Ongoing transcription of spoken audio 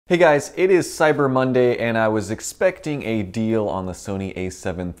Hey guys, it is Cyber Monday and I was expecting a deal on the Sony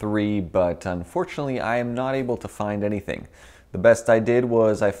a7 III, but unfortunately I am not able to find anything. The best I did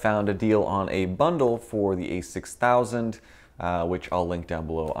was I found a deal on a bundle for the a6000, which I'll link down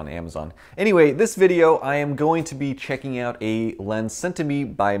below on Amazon. Anyway, this video I am going to be checking out a lens sent to me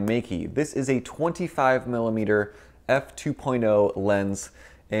by Meike. This is a 25mm f2.0 lens,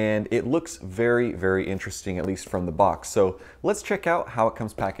 and it looks very, very interesting, at least from the box. So let's check out how it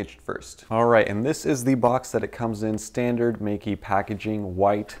comes packaged first. All right, and this is the box that it comes in, standard Meike packaging,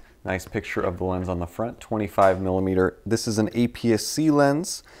 white. Nice picture of the lens on the front, 25mm. This is an APS-C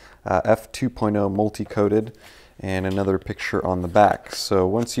lens, f2.0 multi-coated, and another picture on the back. So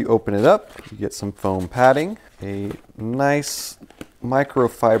once you open it up, you get some foam padding, a nice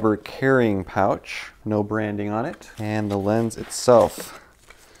microfiber carrying pouch, no branding on it, and the lens itself.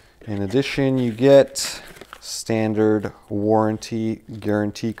 In addition, you get standard warranty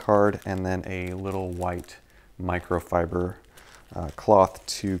guarantee card and then a little white microfiber cloth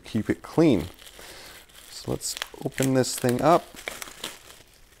to keep it clean. So let's open this thing up.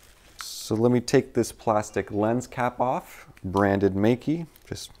 So let me take this plastic lens cap off, branded Meike,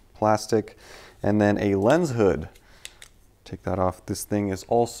 just plastic, and then a lens hood. Take that off. This thing is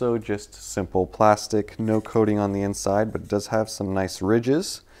also just simple plastic, no coating on the inside, but it does have some nice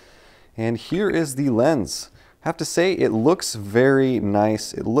ridges. And here is the lens. I have to say it looks very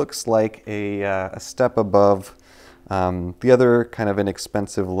nice. It looks like a step above the other kind of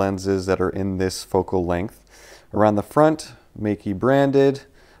inexpensive lenses that are in this focal length. Around the front, Meike branded,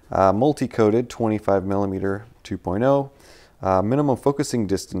 multi-coated, 25mm 2.0. Minimum focusing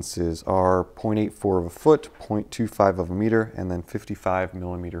distances are 0.84 of a foot, 0.25 of a meter, and then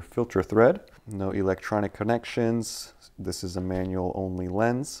 55mm filter thread. No electronic connections. This is a manual only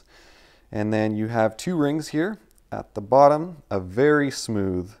lens. And then you have two rings here. At the bottom, a very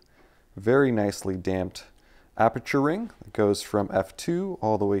smooth, very nicely damped aperture ring. It goes from f2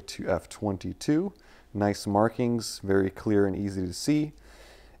 all the way to f22. Nice markings, very clear and easy to see.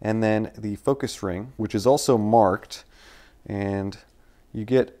 And then the focus ring, which is also marked, and you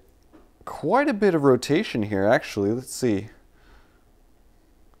get quite a bit of rotation here, actually. Let's see.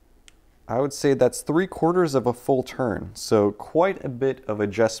 I would say that's 3/4 of a full turn, so quite a bit of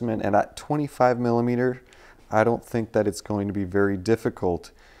adjustment, and at 25mm, I don't think that it's going to be very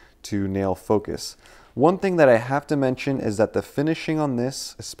difficult to nail focus. One thing that I have to mention is that the finishing on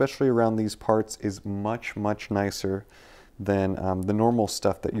this, especially around these parts, is much, much nicer than the normal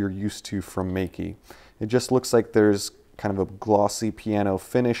stuff that you're used to from Meike. It just looks like there's kind of a glossy piano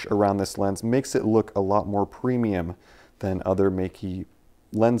finish around this lens, makes it look a lot more premium than other Meike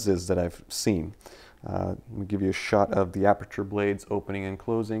lenses that I've seen. Let me give you a shot of the aperture blades opening and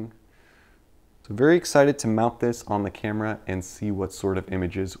closing. So very excited to mount this on the camera and see what sort of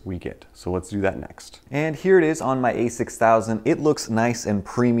images we get. So let's do that next. And here it is on my a6000. It looks nice and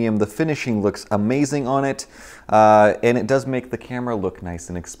premium. The finishing looks amazing on it, and it does make the camera look nice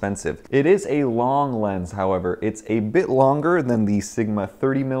and expensive. It is a long lens, however. It's a bit longer than the Sigma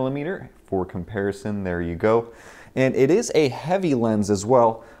 30mm. For comparison, there you go. And it is a heavy lens as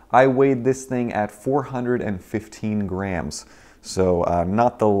well. I weighed this thing at 415 grams. So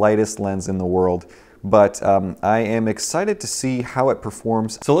not the lightest lens in the world, but I am excited to see how it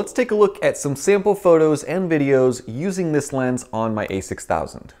performs. So let's take a look at some sample photos and videos using this lens on my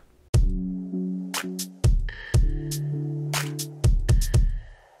a6000.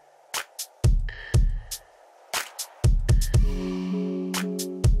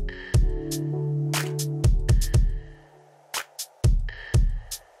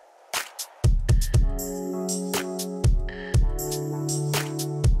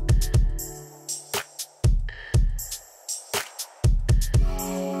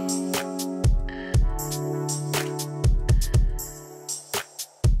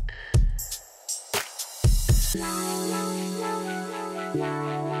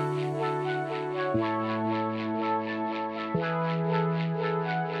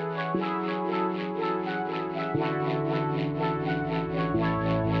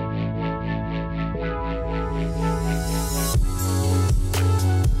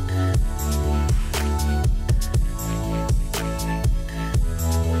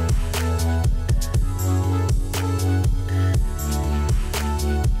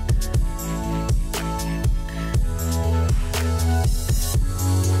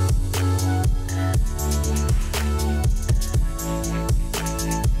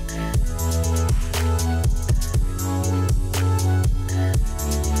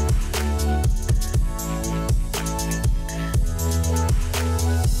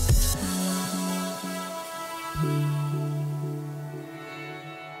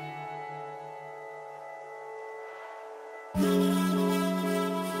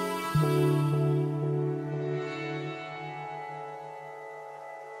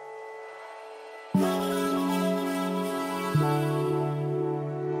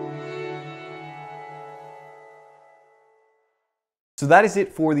 So that is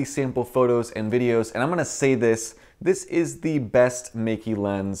it for the sample photos and videos, and I'm gonna say this is the best Meike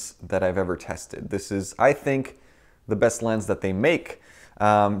lens that I've ever tested. This is, I think, the best lens that they make,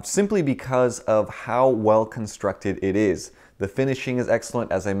 simply because of how well constructed it is. The finishing is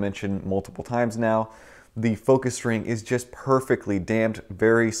excellent, as I mentioned multiple times now. The focus ring is just perfectly damped,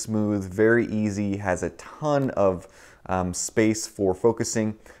 very smooth, very easy, has a ton of space for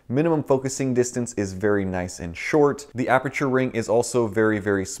focusing. Minimum focusing distance is very nice and short. The aperture ring is also very,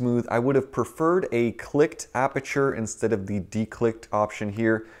 very smooth. I would have preferred a clicked aperture instead of the declicked option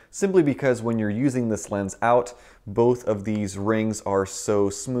here, simply because when you're using this lens out, both of these rings are so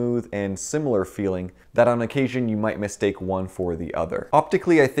smooth and similar feeling that on occasion you might mistake one for the other.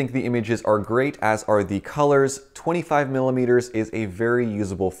 Optically, I think the images are great, as are the colors. 25mm is a very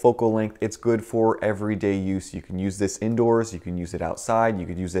usable focal length. It's good for everyday use. You can use this indoors, you can use it outside, you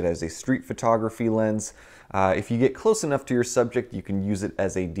could use it as a street photography lens. If you get close enough to your subject, you can use it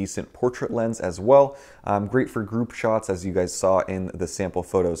as a decent portrait lens as well. Great for group shots, as you guys saw in the sample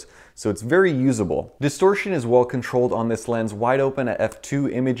photos. So it's very usable. Distortion is well controlled on this lens. Wide open at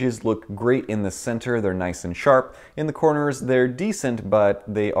f2, images look great in the center. They're nice and sharp. In the corners, they're decent, but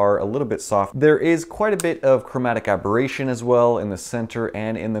they are a little bit soft. There is quite a bit of chromatic aberration as well in the center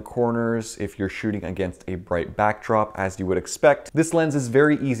and in the corners if you're shooting against a bright backdrop, as you would expect. This lens is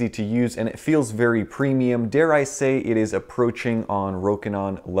very easy to use and it feels very premium. Dare I say it is approaching on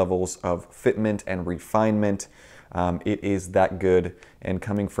Rokinon levels of fitment and refinement. It is that good, and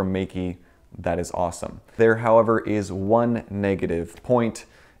coming from Meike, that is awesome. There, however, is one negative point,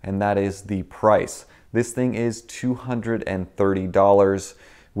 and that is the price. This thing is $230,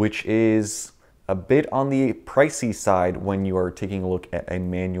 which is a bit on the pricey side when you are taking a look at a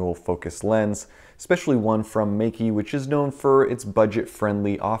manual focus lens, especially one from Meike, which is known for its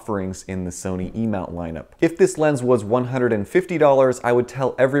budget-friendly offerings in the Sony E-mount lineup. If this lens was $150, I would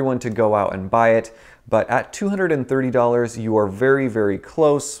tell everyone to go out and buy it, but at $230, you are very, very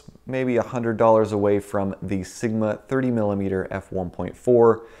close, maybe $100 away from the Sigma 30mm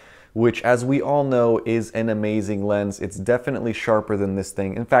f1.4, which, as we all know, is an amazing lens. It's definitely sharper than this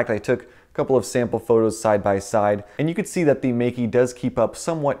thing. In fact, I took a couple of sample photos side by side, and you could see that the Meike does keep up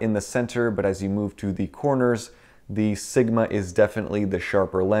somewhat in the center, but as you move to the corners, the Sigma is definitely the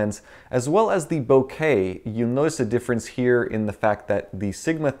sharper lens. As well as the bokeh, you'll notice a difference here in the fact that the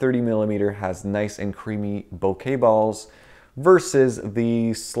Sigma 30mm has nice and creamy bokeh balls versus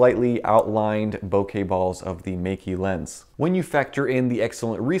the slightly outlined bokeh balls of the Meike lens. When you factor in the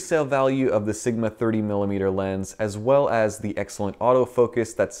excellent resale value of the Sigma 30mm lens, as well as the excellent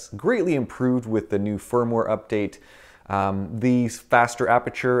autofocus that's greatly improved with the new firmware update, the faster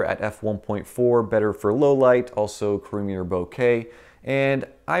aperture at f1.4, better for low light, also creamier bokeh, and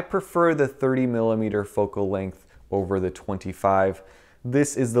I prefer the 30mm focal length over the 25.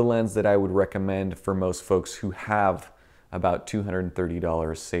 This is the lens that I would recommend for most folks who have about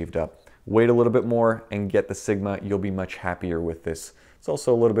 $230 saved up. Wait a little bit more and get the Sigma. You'll be much happier with this. It's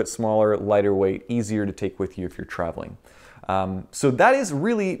also a little bit smaller, lighter weight, easier to take with you if you're traveling. So that is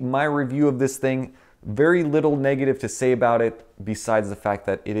really my review of this thing. Very little negative to say about it besides the fact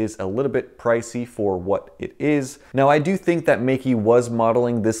that it is a little bit pricey for what it is. Now, I do think that Meike was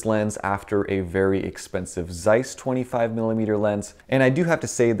modeling this lens after a very expensive Zeiss 25mm lens, and I do have to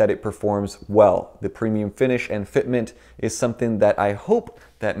say that it performs well. The premium finish and fitment is something that I hope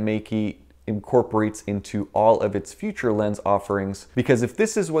that Meike incorporates into all of its future lens offerings, because if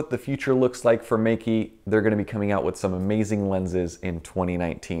this is what the future looks like for Meike, they're going to be coming out with some amazing lenses in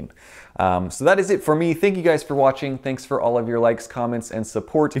 2019. So that is it for me. Thank you guys for watching. Thanks for all of your likes, comments, and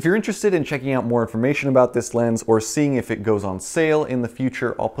support. If you're interested in checking out more information about this lens or seeing if it goes on sale in the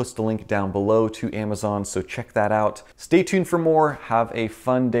future, I'll post a link down below to Amazon, so check that out. Stay tuned for more. Have a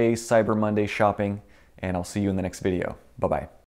fun day Cyber Monday shopping, and I'll see you in the next video. Bye-bye.